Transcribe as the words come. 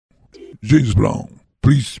James Brown.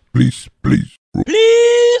 Please, please, please.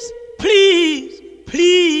 Please, please,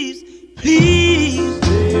 please, please.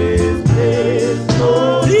 Please, please,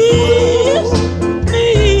 no. Please,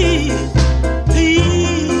 please,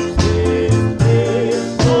 please. Please,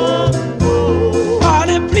 no.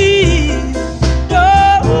 Honey, please, no.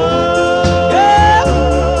 Yeah.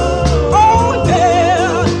 Oh,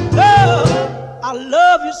 yeah, no. I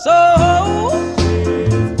love you so.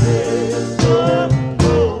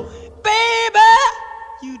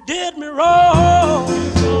 Did me wrong.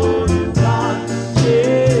 So you got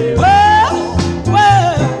me. Well,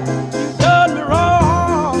 you done me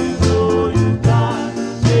wrong. So you got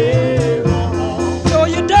me wrong. So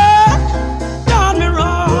you done me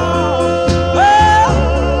wrong. Well,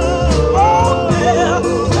 oh yeah,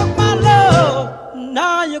 took my love,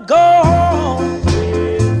 now you're gone.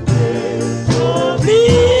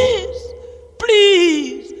 Please,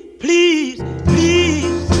 please, please,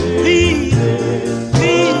 please, please.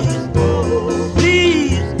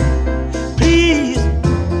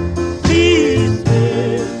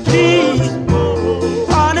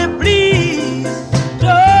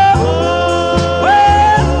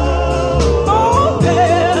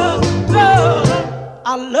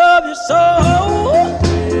 I love you so.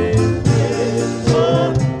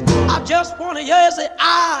 I just wanna hear you say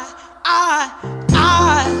I.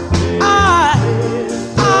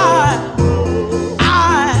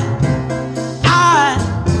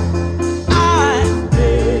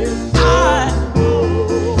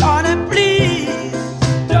 Darling, please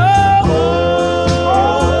don't.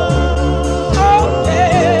 Oh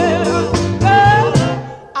yeah,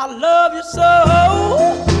 I love you so.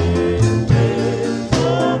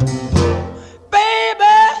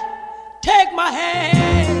 Take my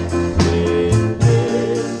hand.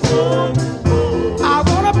 I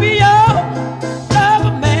wanna be your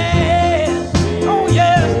lover man. Oh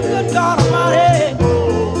yes, good God Almighty.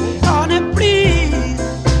 Honey, please,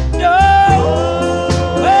 no.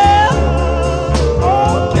 Well,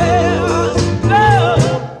 oh yeah, no.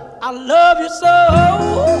 I love you so.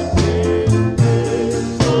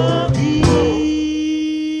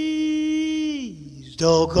 Please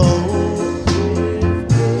don't go.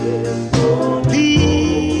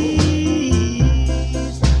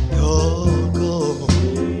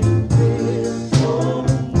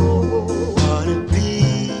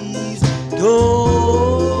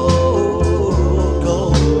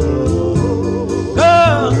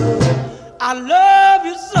 I love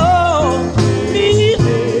you so, please,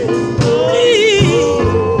 please.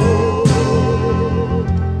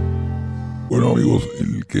 Bueno amigos,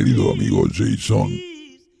 el querido amigo Jason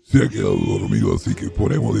se ha quedado dormido, así que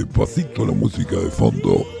ponemos despacito la música de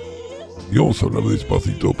fondo y vamos a hablar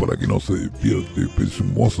despacito para que no se despierte. Es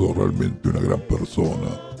un mozo, realmente una gran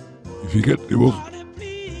persona. Y fíjate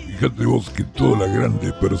vos que todas las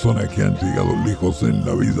grandes personas que han llegado lejos en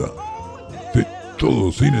la vida,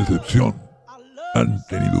 todos sin excepción, han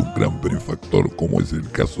tenido un gran benefactor, como es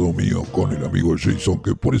el caso mío con el amigo Jason,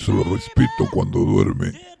 que por eso lo respeto cuando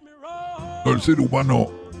duerme. No, el ser humano,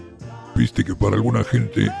 viste que para alguna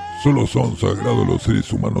gente solo son sagrados los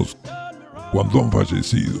seres humanos cuando han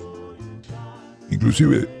fallecido.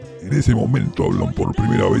 Inclusive en ese momento hablan por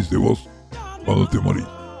primera vez de vos cuando te morís.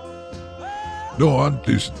 No,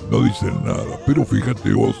 antes no dicen nada, pero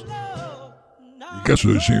fíjate vos, el caso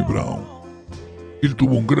de James Brown, él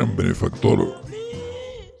tuvo un gran benefactor,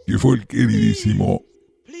 que fue el queridísimo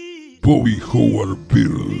Bobby Howard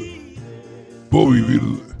Beard. Bobby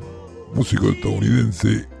Beard, músico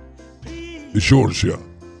estadounidense de Georgia,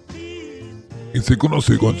 que se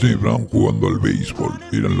conoce con James Brown jugando al béisbol.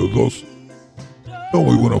 Eran los dos no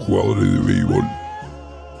muy buenos jugadores de béisbol,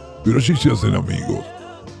 pero allí se hacen amigos.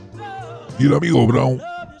 Y el amigo Brown,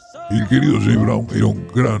 el querido James Brown, era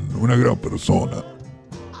una gran persona,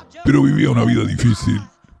 pero vivía una vida difícil.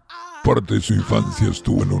 Parte de su infancia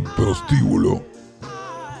estuvo en un prostíbulo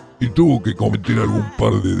y tuvo que cometer algún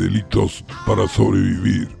par de delitos para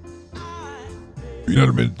sobrevivir.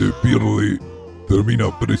 Finalmente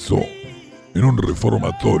termina preso en un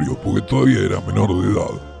reformatorio porque todavía era menor de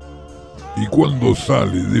edad. Y cuando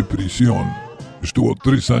sale de prisión, estuvo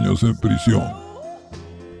 3 años en prisión.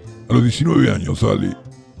 A los 19 años sale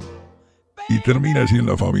y termina allí en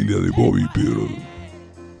la familia de Bobby Beard.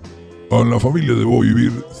 En la familia de Bobby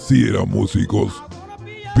Beard sí eran músicos.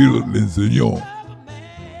 Beard le enseñó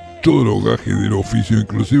todos los gajes del oficio,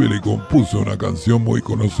 inclusive le compuso una canción muy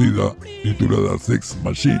conocida titulada Sex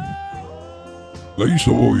Machine. La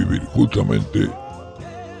hizo Bobby Beard justamente.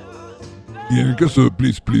 Y en el caso de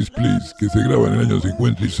Please Please Please, que se graba en el año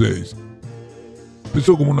 56,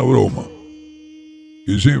 empezó como una broma,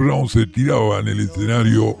 que James Brown se tiraba en el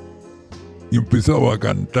escenario y empezaba a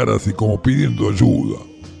cantar así como pidiendo ayuda.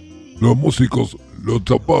 Los músicos lo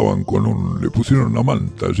tapaban le pusieron una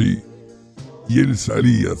manta allí y él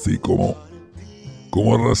salía así como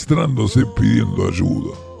arrastrándose pidiendo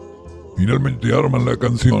ayuda. Finalmente arman la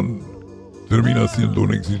canción, termina siendo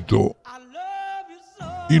un éxito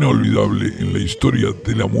inolvidable en la historia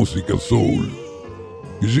de la música soul.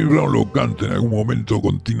 Y James Brown lo canta en algún momento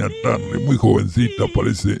con Tina Turner, muy jovencita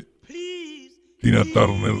parece Tina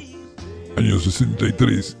Turner, año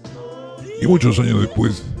 63, y muchos años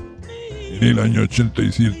después, en el año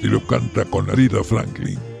 87, lo canta con Aretha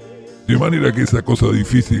Franklin. De manera que esa cosa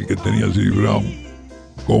difícil que tenía James Brown,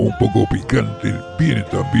 como un poco picante, viene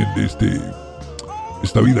también de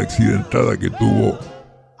esta vida accidentada que tuvo.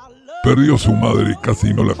 Perdió a su madre,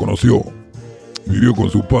 casi no la conoció, vivió con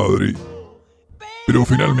su padre, pero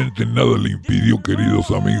finalmente nada le impidió, queridos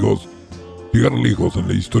amigos, llegar lejos en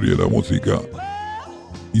la historia de la música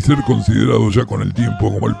y ser considerado ya con el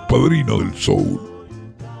tiempo como el padrino del soul.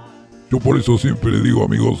 Yo por eso siempre le digo,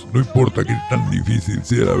 amigos, no importa que tan difícil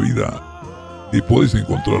sea la vida, te podés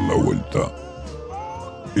encontrar la vuelta.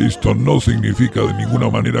 Esto no significa de ninguna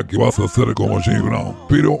manera que vas a ser como James Brown,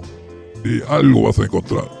 pero algo vas a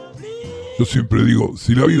encontrar. Yo siempre digo,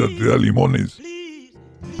 si la vida te da limones,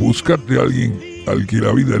 buscate a alguien al que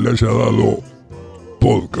la vida le haya dado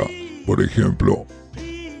vodka, por ejemplo,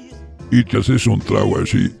 y te haces un trago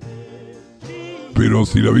allí. Pero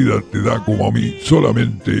si la vida te da, como a mí,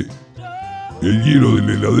 solamente el hielo de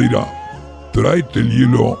la heladera, tráete el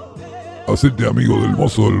hielo, hacete amigo del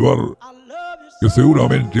mozo del bar, que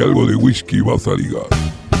seguramente algo de whisky vas a ligar.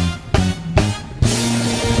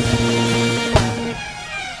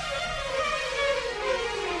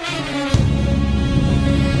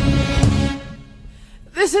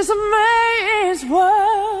 This is a man's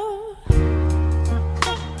world.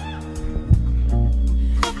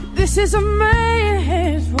 This is a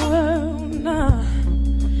man's world, nah.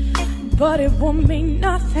 But it won't mean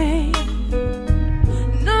nothing,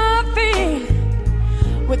 nothing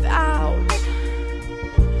without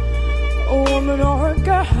a woman or a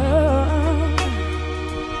girl.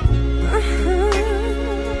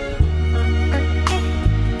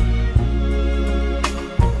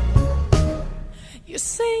 You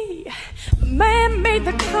see, man made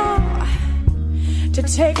the car to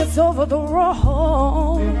take us over the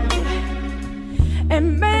road,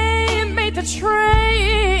 and man made the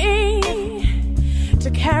train to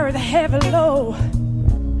carry the heavy load.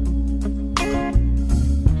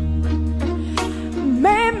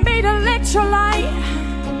 Man made electrolyte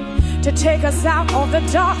to take us out of the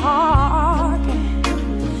dark.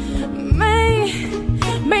 Man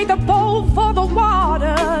made the boat for the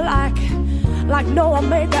water like Noah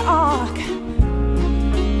made the ark.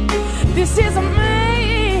 This is a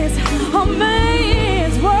man's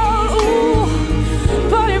world, ooh,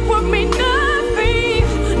 but it would mean nothing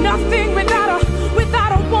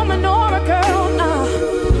without a woman or a girl,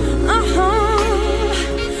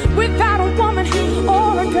 without a woman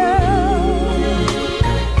or a girl.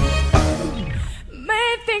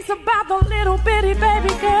 Man thinks about the little bitty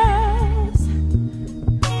baby girls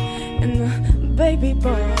and the baby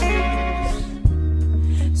boys.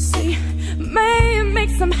 See, man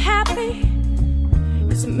makes them happy,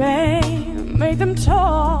 'cause man made them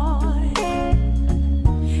toy.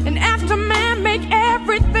 And after man make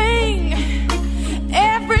everything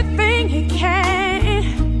he can,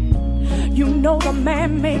 you know the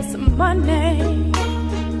man makes money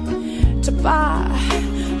to buy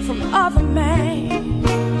from other men.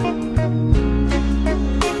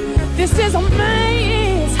 This is a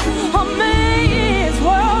man's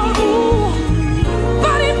world, ooh,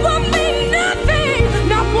 but it won't mean nothing,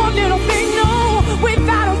 not one little thing, no,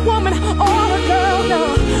 without a woman or a girl, no,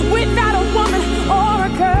 without a woman or a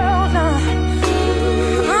girl, no.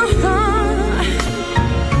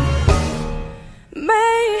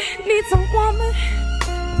 Man needs a woman,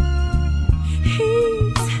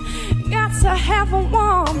 he's got to have a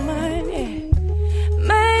woman, yeah.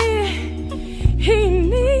 Man, he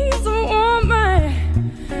needs a woman,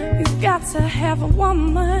 he's got to have a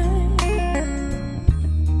woman.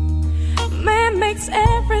 Man makes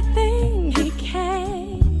everything he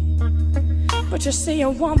can, but you see, a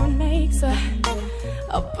woman makes a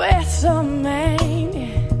better man,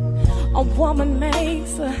 yeah. A woman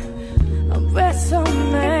makes a better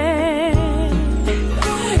man.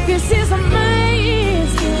 This is a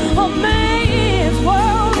man's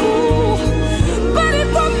world, ooh, but it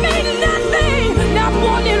won't mean nothing, not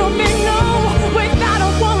one little bit, no, without a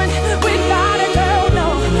woman, without a girl, no,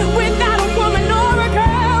 without a woman or a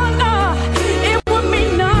girl, no, it would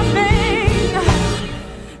mean nothing.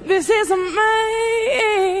 This is a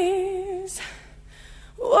man's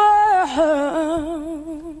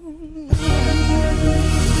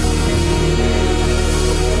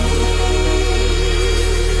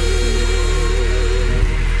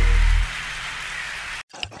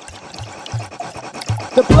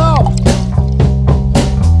the blob.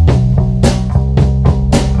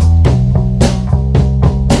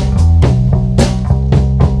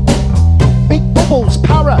 Big bubbles,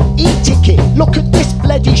 para, e-ticket. Look at this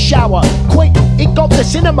bloody shower. Quick, it got the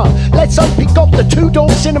cinema. Let's hope it got the two-door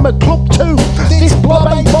cinema club too. This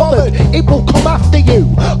blob ain't bothered, it will come after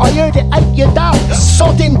you. I heard it ate your dad,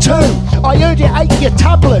 sod him too. I heard it ate your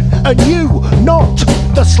tablet, and you not.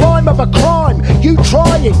 The slime of a crime, you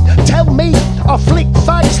trying. Tell me, I flick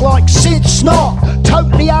face like Sid Snot.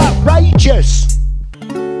 Totally outrageous.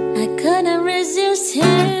 I couldn't resist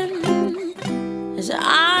him. His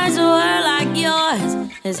eyes were like yours.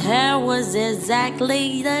 His hair was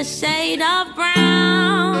exactly the shade of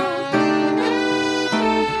brown.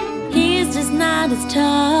 He's just not as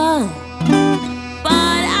tall, but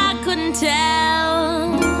I couldn't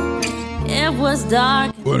tell. It was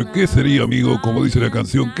dark. Bueno, ¿qué sería, amigo? Como dice la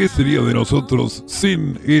canción, ¿qué sería de nosotros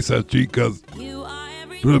sin esas chicas?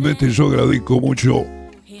 Realmente yo agradezco mucho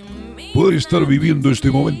poder estar viviendo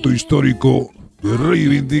este momento histórico de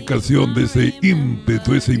reivindicación de ese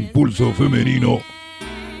ímpetu, ese impulso femenino.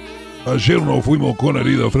 Ayer nos fuimos con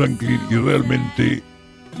Aretha Franklin y realmente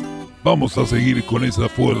vamos a seguir con esa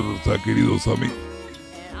fuerza, queridos amigos.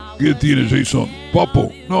 ¿Qué tiene Jason?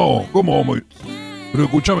 Papo, no, ¿cómo vamos? Pero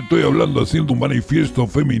escuchame, estoy hablando haciendo un manifiesto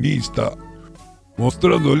feminista,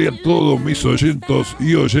 mostrándole a todos mis oyentos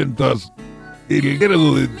y oyentas el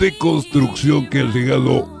grado de deconstrucción que ha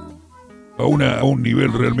llegado a un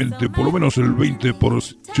nivel realmente, por lo menos el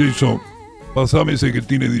 20%. Jason, pasame ese que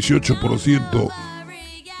tiene 18%.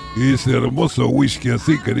 Ese hermoso whisky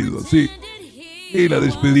así, querido, sí. Y la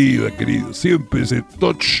despedida, querido. Siempre ese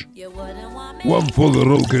touch. One for the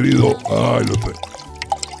road, querido. Ay, lo sé.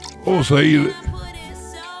 Vamos a ir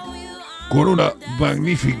con una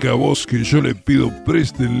magnífica voz que yo le pido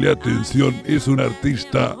préstenle atención. Es una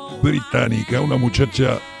artista británica, una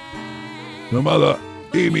muchacha llamada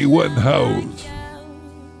Amy Winehouse.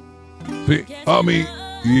 Sí, Amy,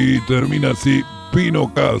 y termina así,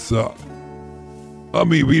 Vino Casa.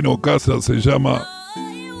 Amy Vino Casa se llama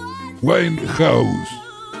Winehouse.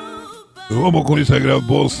 Nos vamos con esa gran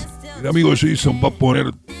voz. El amigo Jason va a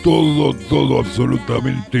poner todo,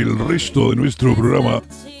 absolutamente el resto de nuestro programa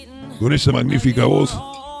con esa magnífica voz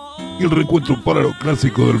y el reencuentro para lo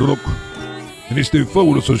clásico del rock en este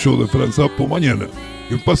fabuloso show de Frank Zappo mañana.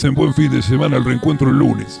 Que pasen buen fin de semana, el reencuentro el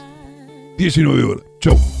lunes, 19 horas.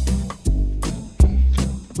 Chau.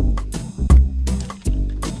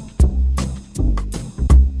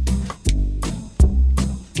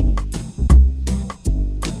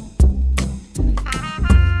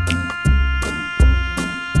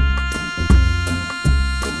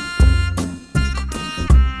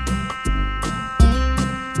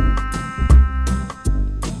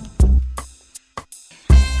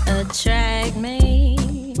 Attract me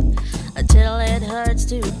until it hurts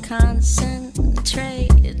to concentrate,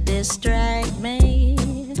 distract me,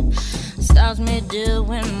 stops me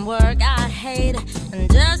doing work I hate,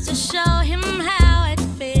 and just to show him how it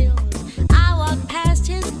feels, I walk past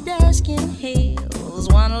his desk in heels,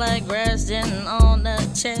 one leg resting on the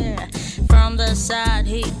chair, from the side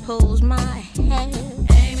he pulls my hair.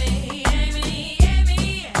 Amy, Amy,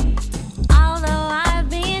 Amy, although I've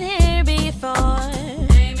been here before,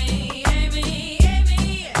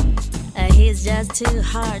 he's just too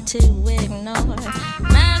hard to ignore.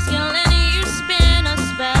 Masculine, you spin a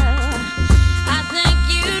spell. I think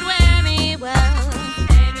you'd wear me well.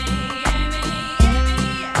 Amy, Amy,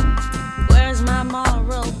 Amy. Where's my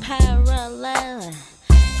moral parallel?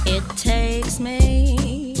 It takes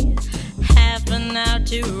me half an hour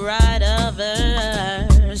to write a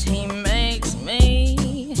verse. He makes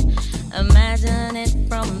me imagine it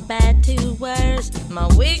from bad to worse. My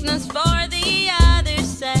weakness for the other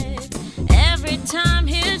sex. Every time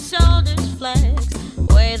his shoulders flex,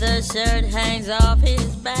 way the shirt hangs off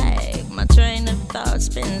his back, my train of thought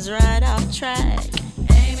spins right off track.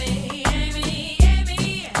 Amy, Amy,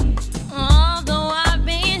 Amy, although I've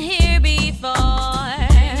been here before,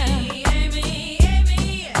 Amy, Amy,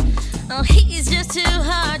 Amy, oh, he's just too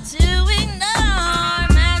hard to ignore.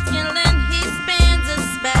 Masculine, he spins a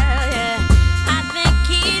spell, yeah, I think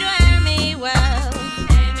he'd wear me well.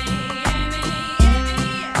 Amy, Amy,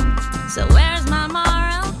 Amy, so where's my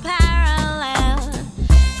moral parallel?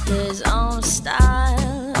 His own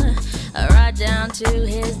style, right down to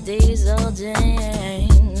his diesel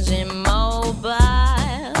jeans. Immobile,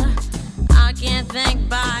 I can't think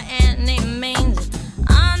by any means.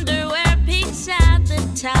 Underwear peaks at the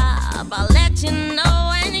top, I'll let you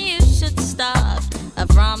know when you should stop.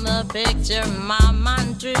 From the picture my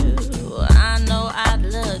mind drew, I know I'd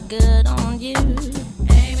look good on you.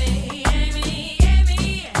 Amy, Amy, Amy,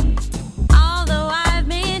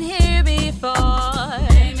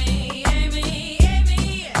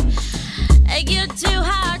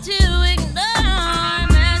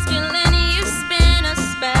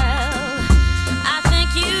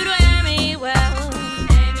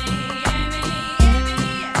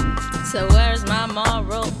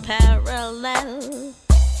 parallel.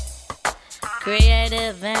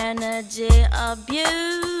 Creative energy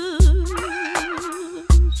abused.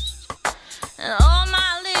 And all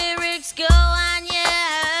my lyrics go unused.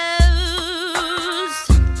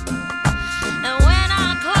 And when I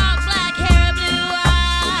clock black hair, blue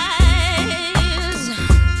eyes,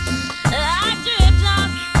 I drift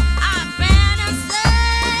off, I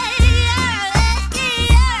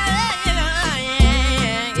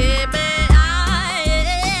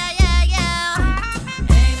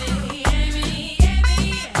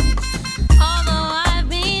Although I've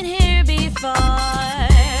been here before,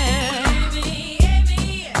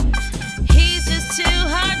 he's just too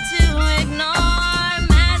hard to ignore.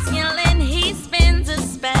 Masculine, he spins a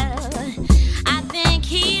spell. I think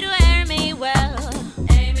he'd wear me well.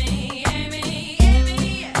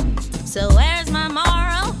 So where's my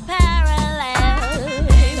moral parallel?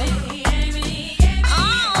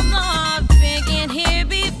 Although I've been here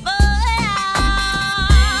before,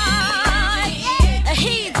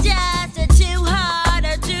 he's just too hard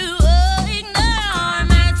to ignore.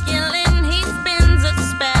 Masculine, he spins a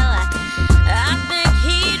spell. I think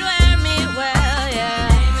he'd wear me well, yeah.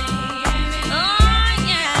 Oh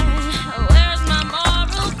yeah, where's my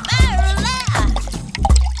moral parallel?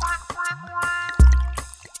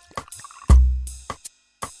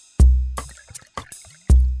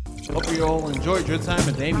 Hope you all enjoyed your time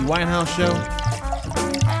at the Amy Winehouse Show.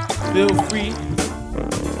 Feel free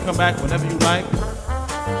to come back whenever you like.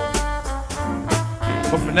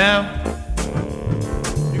 But for now,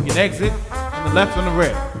 you can exit on the left or the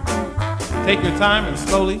right. Take your time and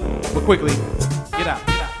slowly but quickly get out.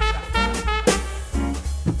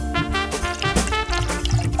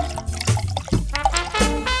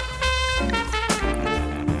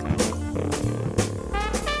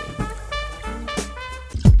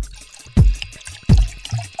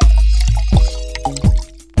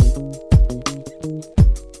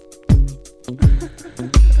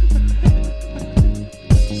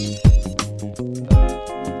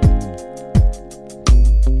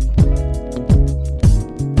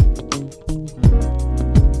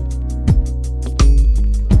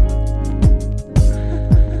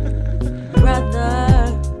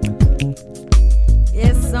 Brother,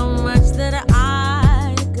 it's so much that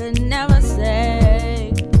I could never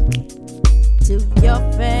say to your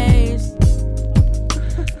face,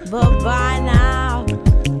 but by now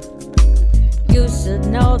you should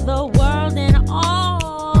know the world in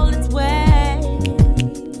all its ways.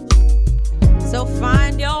 So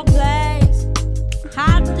find your place.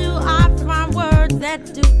 How do I find words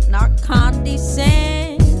that do not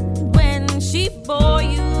condescend when she bore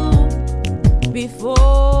you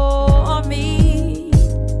before me?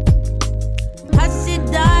 'Cause she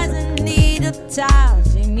doesn't need a child,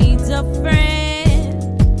 she needs a friend,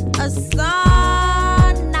 a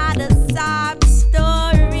son, not a sob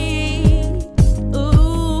story.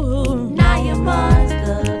 Ooh, now you must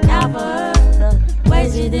look out for her the way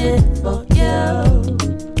she did for you,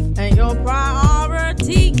 and your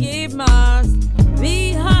priority must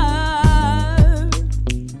be her.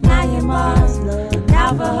 Now you must look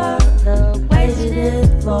out for her the way she did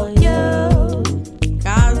for you,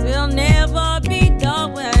 'cause we'll never be the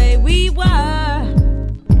way we were.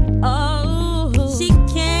 Oh, she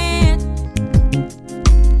can't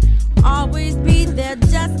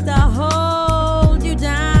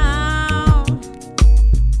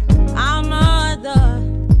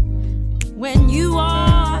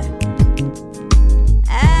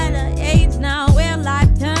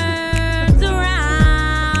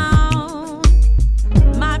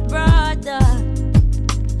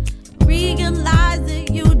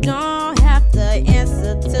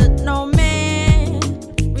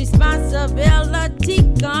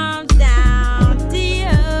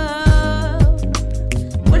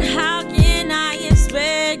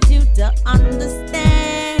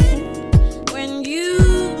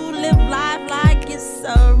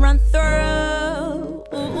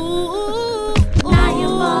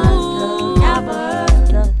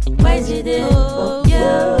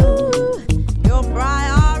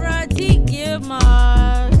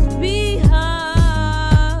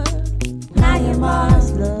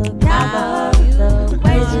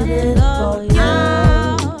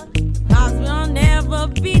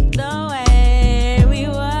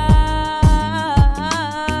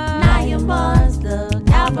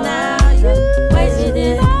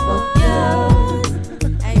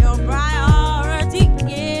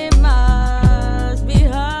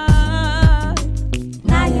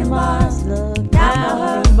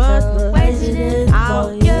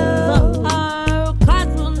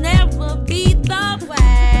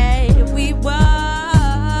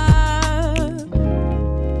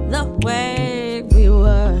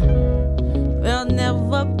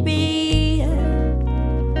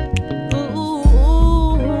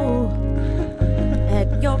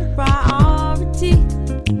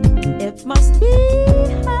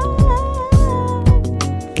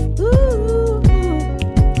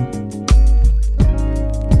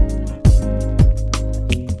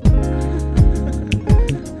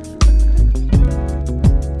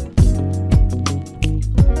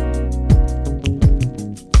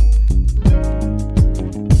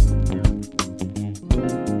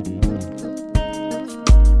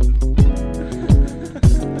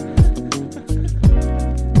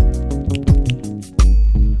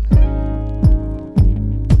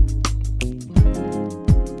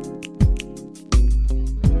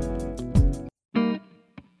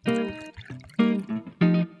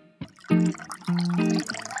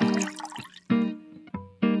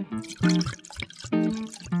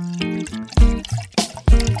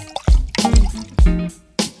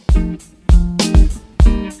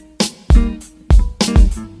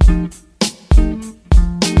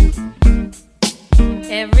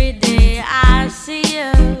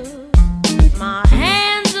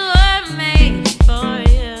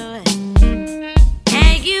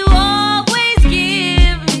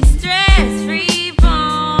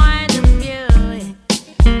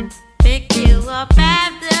up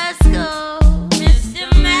after school. Mr.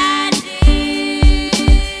 Magic,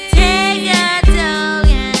 take a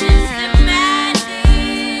token. Mr. Magic,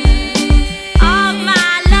 of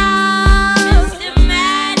my love. Mr.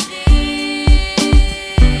 Magic,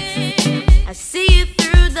 I see you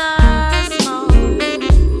through the smoke.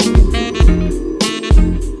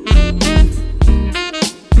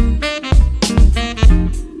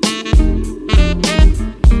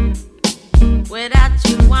 Without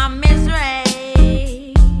you, I'm miserable.